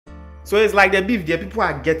So it's like the beef there, people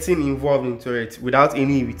are getting involved into it without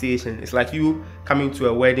any invitation. It's like you coming to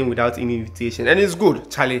a wedding without any invitation. And it's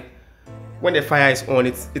good, Charlie. When the fire is on,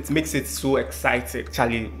 it makes it so excited,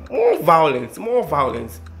 Charlie. More violence, more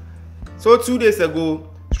violence. So 2 days ago,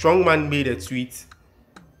 Strongman made a tweet.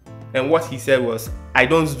 And what he said was, I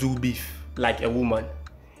don't do beef like a woman.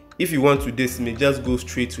 If you want to diss me, just go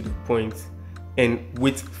straight to the point and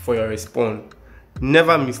wait for your response.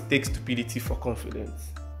 Never mistake stupidity for confidence.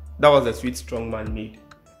 That was the tweet Strongman made,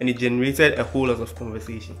 and it generated a whole lot of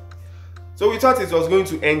conversation. So we thought it was going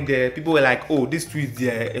to end there. People were like, oh, this tweet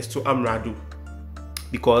there is to Amerado,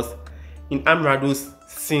 because in Amerado's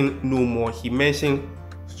Sin No More, he mentioned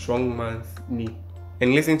Strongman's name.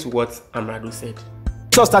 And listen to what Amerado said.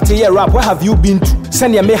 So starting here rap, where have you been to?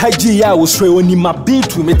 Send your I was been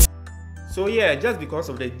to me. So yeah, just because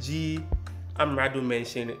of the G Amerado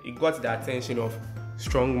mentioned, it got the attention of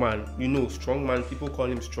Strongman. You know, Strongman, people call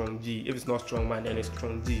him Strong G. If it's not Strongman, then it's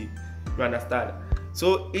Strong G. You understand?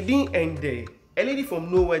 So it didn't end there. A lady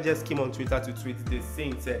from nowhere just came on Twitter to tweet this,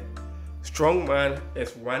 saying that Strongman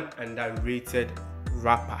is one underrated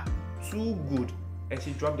rapper. Too good. And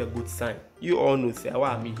she dropped a good sign. You all know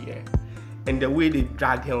Serwaa Amihere. And the way they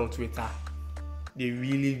dragged her on Twitter, they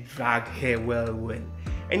really dragged her well.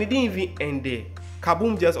 And it didn't even end there.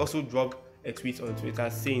 Cabum just also dropped a tweet on Twitter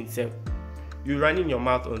saying, you running your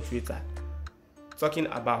mouth on Twitter, talking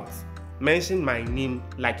about, mention my name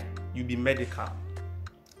like you be medical.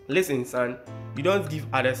 Listen, son, you don't give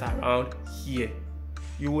others around here.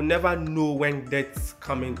 You will never know when death's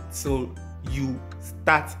coming till you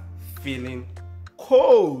start feeling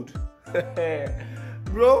cold.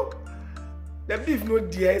 Bro, the beef no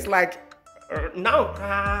dear. It's like now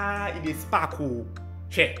it is sparkle.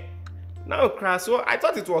 Now cry. So I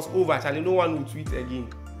thought it was over. Actually, no one would tweet again.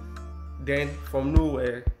 Then from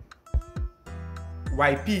nowhere,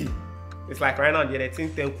 Ypee. It's like right now the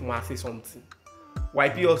thing Kuma say something.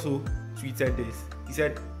 Ypee also tweeted this. He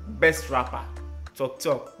said, "Best rapper, talk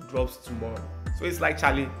drops tomorrow." So it's like,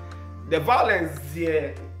 Charlie, the violence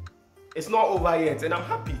here, it's not over yet, and I'm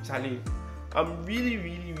happy, Charlie. I'm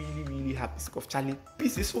really happy because Charlie,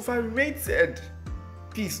 peace is overrated.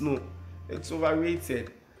 Peace, no, it's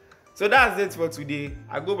overrated. So that's it for today.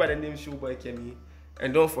 I go by the name Showboy Kenny,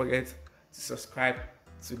 and don't forget to subscribe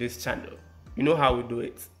to this channel. You know how we do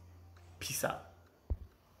it. Peace out.